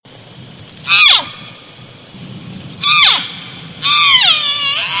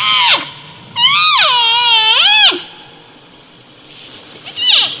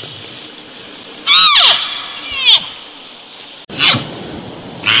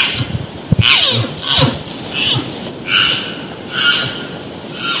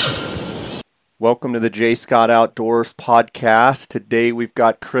Welcome to the J. Scott Outdoors podcast. Today we've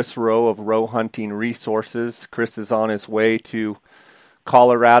got Chris Rowe of Rowe Hunting Resources. Chris is on his way to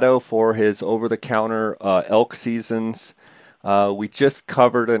Colorado for his over-the-counter elk seasons. We just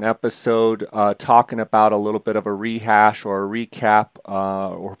covered an episode talking about a little bit of a rehash or a recap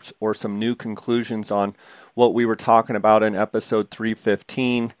or some new conclusions on what we were talking about in episode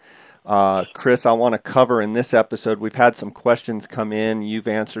 315. Chris, I want to cover in this episode, we've had some questions come in. You've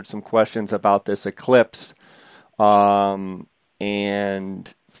answered some questions about this eclipse. And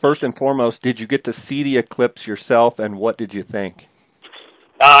first and foremost, did you get to see the eclipse yourself, and what did you think?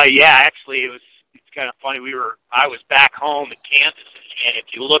 Yeah, actually, it's kind of funny. I was back home in Kansas, and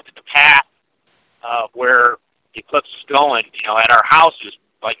if you looked at the path of where the eclipse was going, at our house it was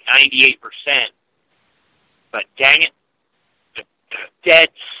like 98%. But dang it, the dead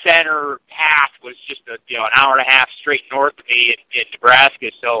center path was just an hour and a half straight north of me in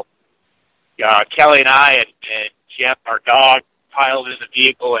Nebraska. So Kelly and I and Jeff, our dog, piled in the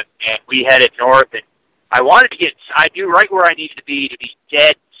vehicle, and we headed north. And I knew right where I needed to be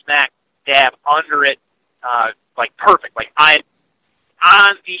dead smack dab under it, like perfect. Like I'm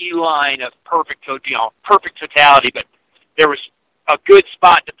on the line of perfect totality, but there was a good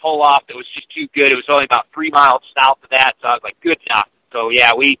spot to pull off that was just too good. It was only about 3 miles south of that, so I was like, good enough. So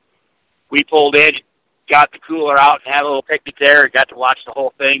yeah, we pulled in, got the cooler out, and had a little picnic there, and got to watch the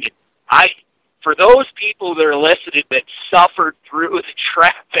whole thing. And for those people that are listening that suffered through the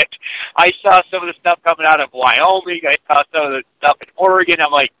traffic, I saw some of the stuff coming out of Wyoming. I saw some of the stuff in Oregon.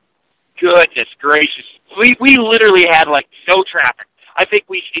 I'm like, goodness gracious. We literally had, like, no traffic. I think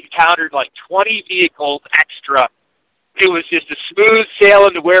we encountered, like, 20 vehicles extra. It was just a smooth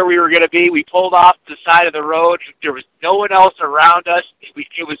sailing to where we were going to be. We pulled off the side of the road. There was no one else around us.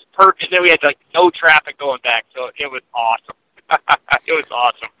 It was perfect. And then we had, like, no traffic going back. So it was awesome. It was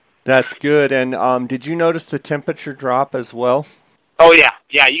awesome. That's good. And did you notice the temperature drop as well? Oh, yeah.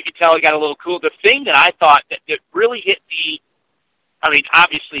 Yeah, you could tell it got a little cool. The thing that I thought that really hit me, I mean,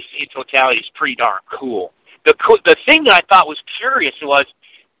 obviously, in totality, is pretty darn cool. The thing that I thought was curious was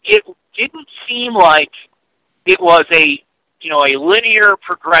it didn't seem like it was a linear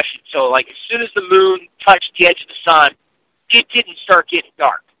progression. So, like, as soon as the moon touched the edge of the sun, it didn't start getting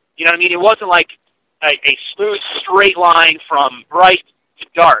dark. You know what I mean? It wasn't like a smooth, straight line from bright to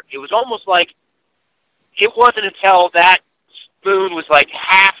dark. It was almost like it wasn't until that moon was, like,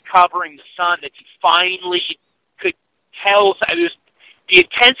 half covering the sun that you finally could tell. The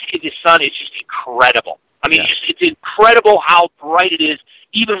intensity of the sun is just incredible. I mean, it's incredible how bright it is,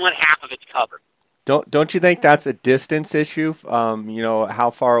 even when half of it's covered. Don't you think that's a distance issue?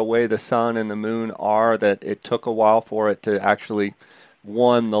 How far away the sun and the moon are, that it took a while for it to actually,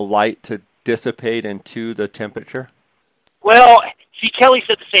 the light to dissipate, and two, the temperature? Well, see, Kelly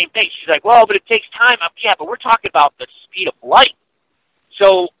said the same thing. She's like, well, but it takes time. Yeah, but we're talking about the speed of light.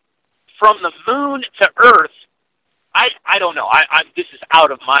 So from the moon to Earth, I don't know. This is out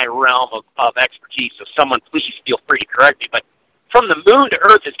of my realm of expertise, so someone please feel free to correct me. But from the moon to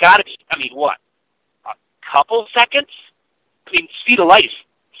Earth, it's got to be, what? A couple seconds? I mean, speed of light is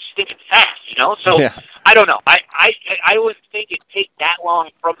stinking fast, So yeah. I don't know. I wouldn't think it'd take that long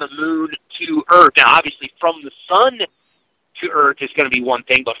from the moon to Earth. Now, obviously, from the sun to Earth is going to be one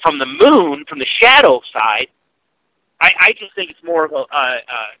thing, but from the moon, from the shadow side, I just think it's more of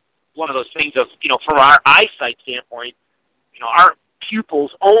one of those things of, from our eyesight standpoint, our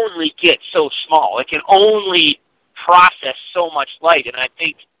pupils only get so small. It can only process so much light, and I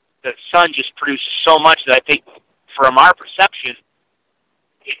think the sun just produces so much that I think from our perception,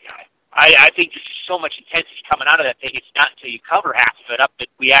 I think there's just so much intensity coming out of that thing. It's not until you cover half of it up that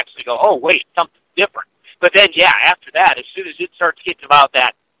we actually go, oh, wait, something's different. But then, after that, as soon as it starts getting about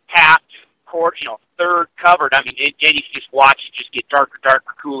that half, quarter, third covered, I mean, then you can just watch it just get darker,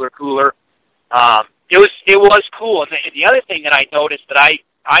 cooler. It was cool. And the other thing that I noticed that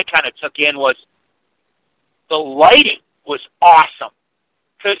I kind of took in was the lighting was awesome.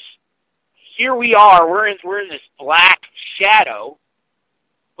 Because here we are, we're in this black shadow,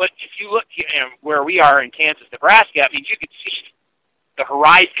 but if you look where we are in Kansas, Nebraska, I mean, you could see the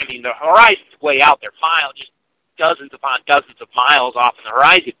horizon. I mean, the horizon's way out there, just dozens upon dozens of miles off in the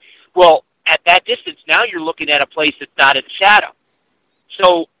horizon. Well, at that distance, now you're looking at a place that's not in the shadow.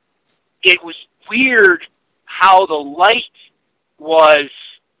 So it was weird how the light was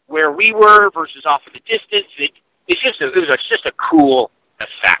where we were versus off in the distance. It was just a cool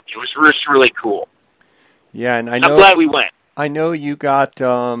effect. It was just really cool. Yeah, and I'm glad we went. I know you got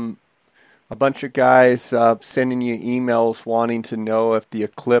a bunch of guys sending you emails wanting to know if the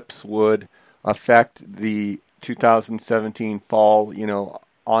eclipse would affect the 2017 fall,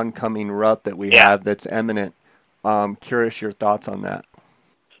 oncoming rut that we have that's imminent. Curious your thoughts on that.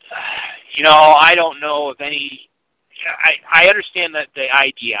 I don't know of any. I understand that the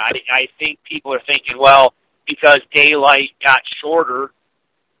idea. I think people are thinking, well, because daylight got shorter,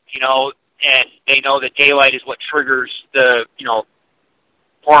 and they know that daylight is what triggers the,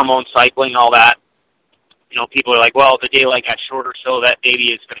 hormone cycling, all that. People are like, well, the daylight got shorter, so that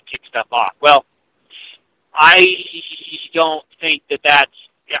maybe is going to kick stuff off. Well, I don't think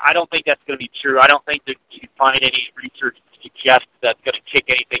I don't think that's going to be true. I don't think that you can find any research that suggests that's going to kick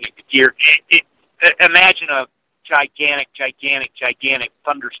anything into gear. Imagine a gigantic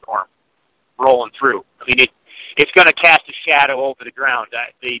thunderstorm rolling through. I mean, it's going to cast a shadow over the ground.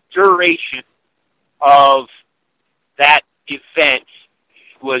 The duration of that event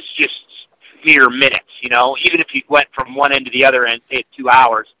was just mere minutes, Even if you went from one end to the other end, say 2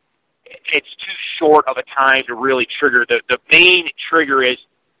 hours, it's too short of a time to really trigger. The main trigger is,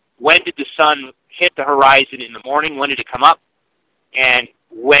 when did the sun hit the horizon in the morning? When did it come up? And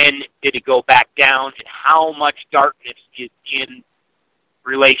when did it go back down? And how much darkness is in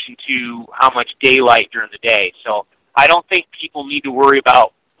relation to how much daylight during the day? So I don't think people need to worry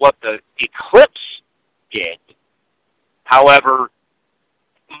about what the eclipse did. However,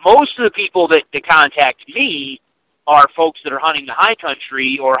 most of the people that contact me are folks that are hunting the high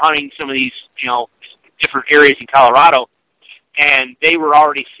country or hunting some of these, different areas in Colorado, and they were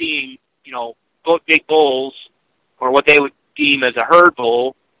already seeing, big bulls, or what they would deem as a herd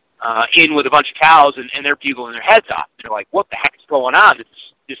bull, in with a bunch of cows, and they're bugling their heads off. They're like, what the heck is going on? This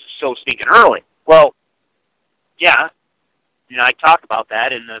is so stinking early. Well, yeah, I talk about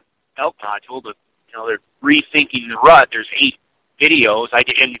that in the elk module, but, they're rethinking the rut. There's 8 videos.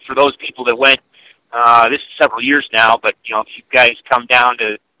 And for those people that went, this is several years now, but, if you guys come down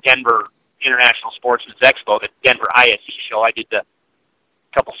to Denver International Sportsman's Expo, the Denver ISE show, I did a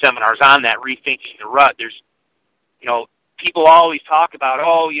couple seminars on that, rethinking the rut. There's, people always talk about,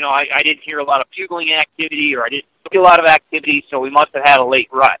 I didn't hear a lot of bugling activity, or I didn't see a lot of activity, so we must have had a late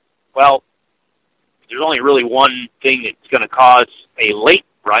rut. Well, there's only really one thing that's going to cause a late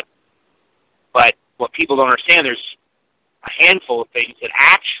rut, but what people don't understand, there's a handful of things that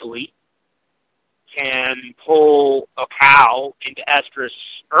actually can pull a cow into estrus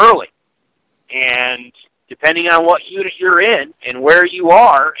early. And depending on what unit you're in and where you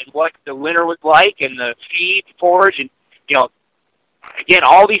are and what the winter was like and the feed, forage, and, again,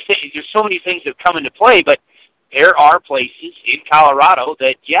 all these things, there's so many things that come into play, but there are places in Colorado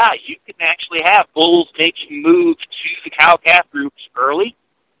that, you can actually have bulls making moves to the cow-calf groups early,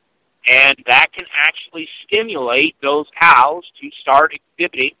 and that can actually stimulate those cows to start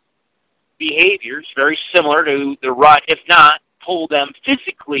exhibiting behaviors very similar to the rut, if not pull them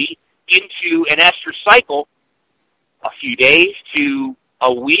physically into an estrus cycle a few days to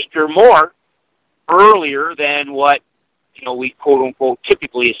a week or more earlier than what, we quote-unquote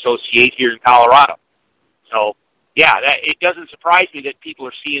typically associate here in Colorado. So, it doesn't surprise me that people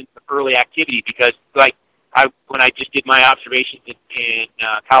are seeing some early activity, because, when I just did my observations in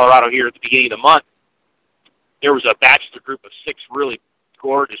Colorado here at the beginning of the month, there was a bachelor group of 6 really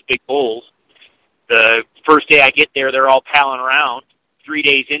gorgeous big bulls. The first day I get there, they're all palling around. 3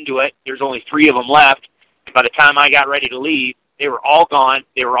 days into it, there's only 3 of them left. And by the time I got ready to leave, they were all gone.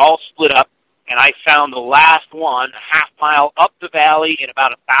 They were all split up. And I found the last one a half mile up the valley and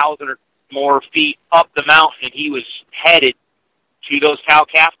about 1,000 or more feet up the mountain. And he was headed to those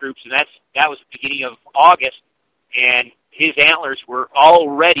cow-calf groups. And that was the beginning of August. And his antlers were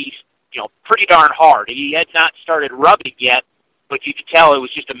already, pretty darn hard. He had not started rubbing yet, but you could tell it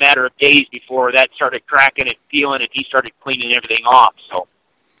was just a matter of days before that started cracking and peeling, and he started cleaning everything off. So,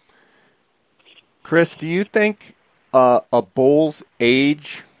 Chris, do you think a bull's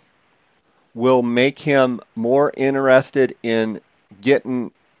age will make him more interested in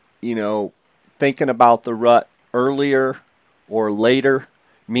getting, thinking about the rut earlier or later?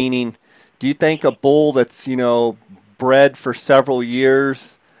 Meaning, do you think a bull that's, bred for several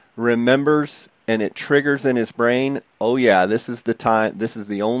years remembers and it triggers in his brain, oh yeah, this is the time, this is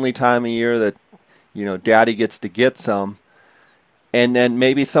the only time of year that, daddy gets to get some? And then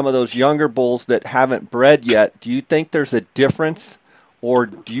maybe some of those younger bulls that haven't bred yet, do you think there's a difference? Or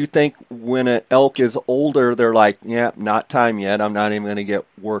do you think when an elk is older, they're like, yeah, not time yet, I'm not even going to get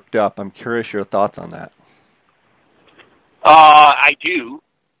worked up? I'm curious your thoughts on that. I do.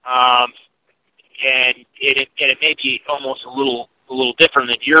 and it may be almost a little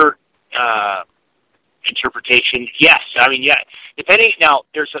different than your interpretation. Yes, I mean, yeah. If any, now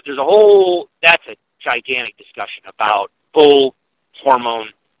there's a whole, that's a gigantic discussion about bull hormone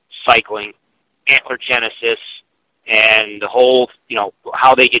cycling, antlergenesis, and the whole,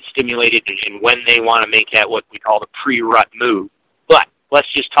 how they get stimulated and when they want to make that what we call the pre-rut move. But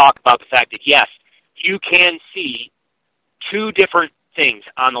let's just talk about the fact that, yes, you can see two different things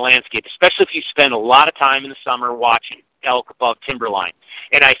on the landscape, especially if you spend a lot of time in the summer watching elk above timberline.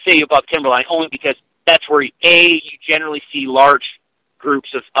 And I say above timberline only because that's where, A, you generally see large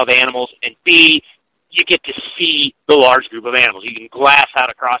groups of animals, and B, you get to see the large group of animals. You can glass out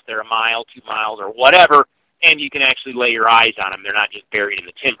across there a mile, 2 miles, or whatever, and you can actually lay your eyes on them. They're not just buried in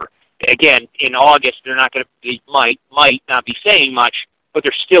the timber. Again, in August, they're not going to be, might not be saying much, but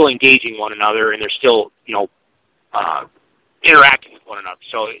they're still engaging one another, and they're still, interacting with one another.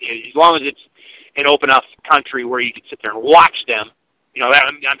 So as long as it's an open enough country where you can sit there and watch them,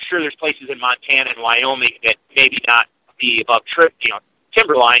 I'm sure there's places in Montana and Wyoming that maybe not be above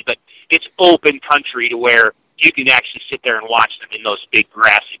timberline, but it's open country to where you can actually sit there and watch them in those big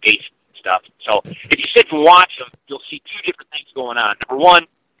grassy basins and stuff. So if you sit and watch them, you'll see two different things going on. Number one,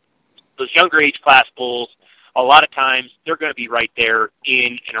 those younger age class bulls, a lot of times they're going to be right there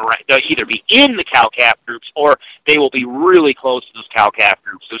in and around. They'll either be in the cow-calf groups or they will be really close to those cow-calf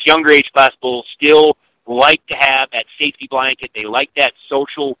groups. Those younger age class bulls still like to have that safety blanket. They like that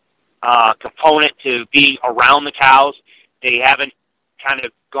social component to being around the cows. They haven't kind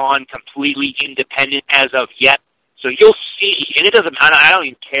of gone completely independent as of yet. So you'll see, and it doesn't, I don't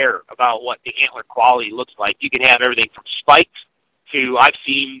even care about what the antler quality looks like. You can have everything from spikes to, I've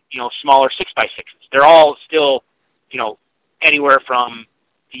seen, smaller 6x6s. They're all still, anywhere from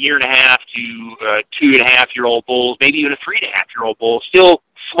a year and a half to 2.5-year-old bulls, maybe even a 3.5-year-old bull, still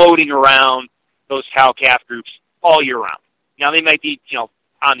floating around those cow-calf groups all year round. Now, they might be,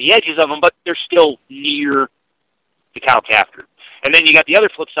 on the edges of them, but they're still near the cow-calf group. And then you got the other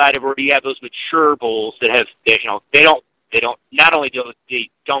flip side of where you have those mature bulls that have, they don't, not only do they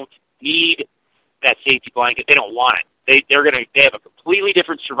don't need that safety blanket, they don't want it. They have a completely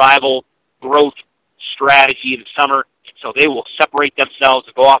different survival growth strategy in the summer, so they will separate themselves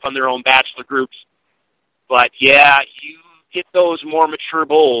and go off on their own bachelor groups. But yeah, you get those more mature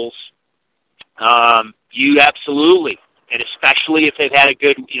bulls, you absolutely, and especially if they've had a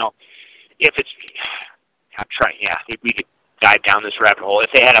good, if it's, we could dive down this rabbit hole.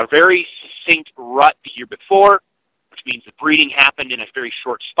 If they had a very succinct rut the year before, which means the breeding happened in a very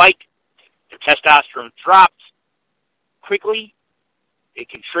short spike, their testosterone dropped quickly, it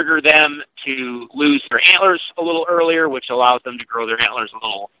can trigger them to lose their antlers a little earlier, which allows them to grow their antlers a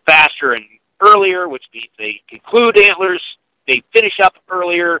little faster and earlier, which means they conclude antlers, they finish up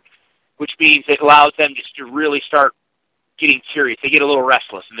earlier, which means it allows them just to really start getting curious. They get a little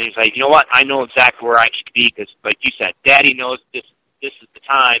restless, and they say, you know what, I know exactly where I need to be, because, like you said, Daddy knows this is the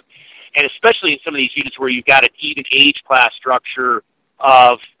time. And especially in some of these units where you've got an even age class structure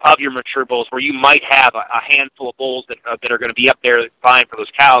of your mature bulls, where you might have a handful of bulls that are going to be up there vying for those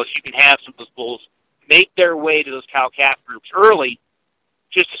cows, you can have some of those bulls make their way to those cow-calf groups early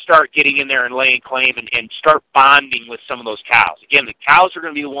just to start getting in there and laying claim and start bonding with some of those cows. Again, the cows are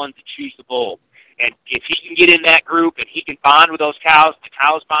going to be the ones that choose the bull. And if he can get in that group and he can bond with those cows, the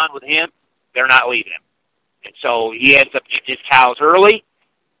cows bond with him, they're not leaving him. And so he ends up getting his cows early.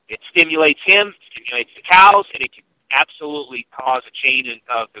 It stimulates him, stimulates the cows, and it can absolutely cause a chain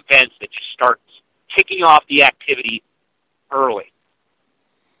of events that just starts kicking off the activity early.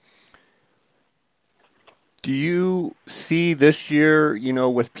 Do you see this year,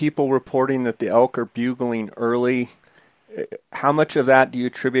 with people reporting that the elk are bugling early, how much of that do you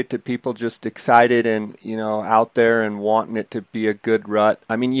attribute to people just excited and, out there and wanting it to be a good rut?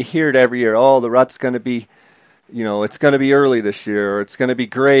 I mean, you hear it every year, the rut's going to be, it's going to be early this year, or it's going to be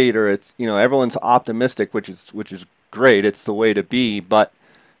great, or it's, everyone's optimistic, which is great. It's the way to be, but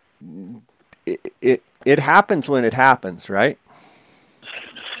it happens when it happens, right?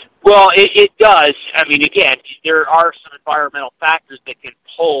 Well, it does. I mean, again, there are some environmental factors that can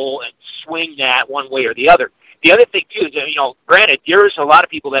pull and swing that one way or the other. The other thing, too, is, granted, there's a lot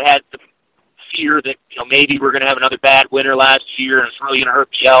of people that had some fear that, maybe we're going to have another bad winter last year and it's really going to hurt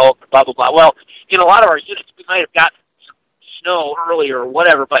the elk, blah, blah, blah. Well, in a lot of our units, we might have gotten some snow earlier or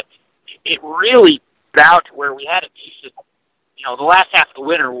whatever, but it really got to where we had a decent, the last half of the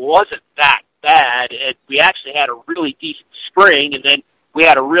winter wasn't that bad. We actually had a really decent spring, and then we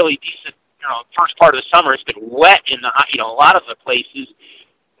had a really decent, first part of the summer. It's been wet in a lot of the places.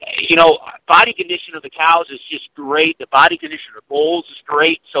 body condition of the cows is just great. The body condition of the bulls is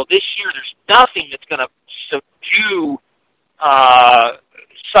great. So this year, there's nothing that's going to subdue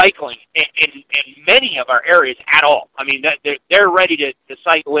cycling in many of our areas at all. I mean, they're ready to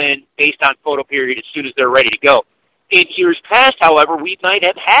cycle in based on photo period as soon as they're ready to go. In years past, however, we might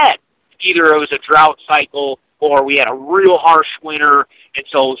have had either it was a drought cycle or we had a real harsh winter, and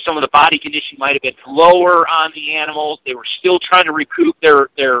so some of the body condition might have been lower on the animals. They were still trying to recoup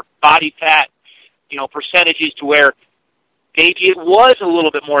their body fat, percentages to where maybe it was a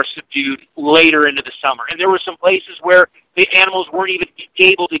little bit more subdued later into the summer. And there were some places where the animals weren't even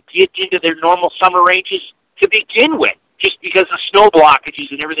able to get into their normal summer ranges to begin with, just because of snow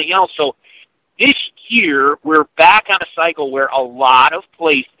blockages and everything else. So this year, we're back on a cycle where a lot of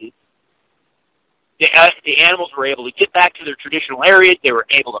places, the animals were able to get back to their traditional areas. They were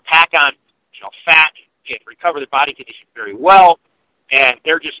able to pack on, fat and recover their body condition very well. And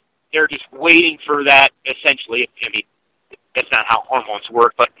they're just waiting for that, essentially. I mean, that's not how hormones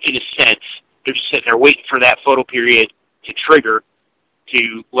work, but in a sense, they're just sitting there waiting for that photo period to trigger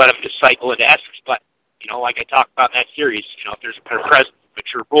to let them just cycle into estrus. But, like I talked about in that series, if there's a present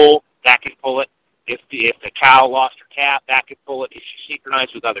mature bull, that can pull it. If the cow lost her calf, that could pull it. If she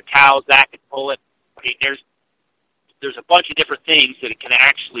synchronized with other cows, that could pull it. I mean, there's a bunch of different things that it can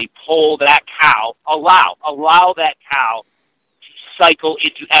actually pull that cow, allow that cow to cycle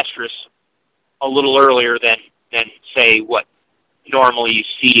into estrus a little earlier than say what normally you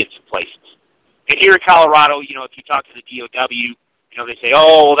see in some places. And here in Colorado, if you talk to the DOW, they say,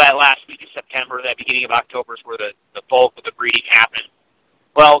 oh, that last week of September, that beginning of October is where the bulk of the breeding happened.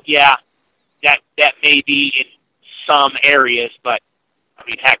 Well, yeah, that may be in some areas, but I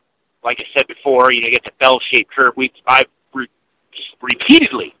mean, heck, like I said before, you get the bell-shaped curve. I've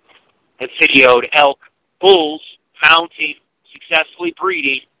repeatedly have videoed elk, bulls mounting, successfully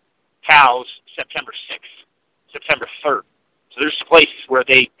breeding cows September 6th, September 3rd. So there's places where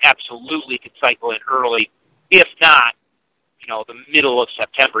they absolutely could cycle in early, if not, the middle of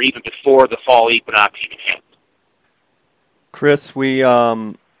September, even before the fall equinox even hit. Chris, we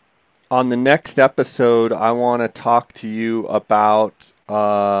on the next episode, I want to talk to you about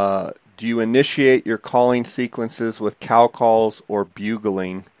do you initiate your calling sequences with cow calls or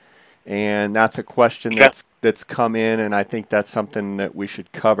bugling? And that's a question that's come in, and I think that's something that we should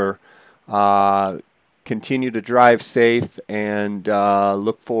cover. Continue to drive safe, and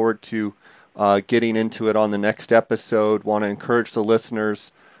look forward to getting into it on the next episode. Want to encourage the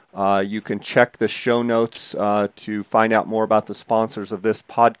listeners. You can check the show notes to find out more about the sponsors of this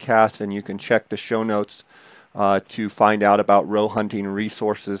podcast, and you can check the show notes to find out about Rowe Hunting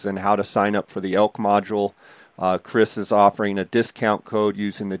Resources and how to sign up for the elk module. Chris is offering a discount code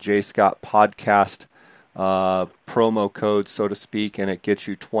using the J. Scott Podcast promo code, so to speak, and it gets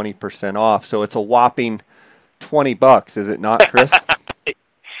you 20% off. So it's a whopping $20, is it not, Chris?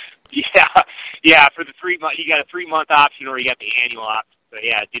 Yeah. For the 3 month, you got a 3-month option, or you got the annual option. So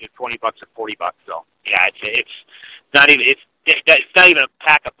yeah, it's either $20 or $40. So yeah, it's not even a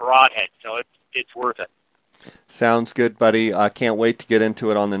pack of broadheads. So it's worth it. Sounds good, buddy. I can't wait to get into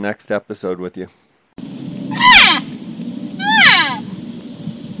it on the next episode with you.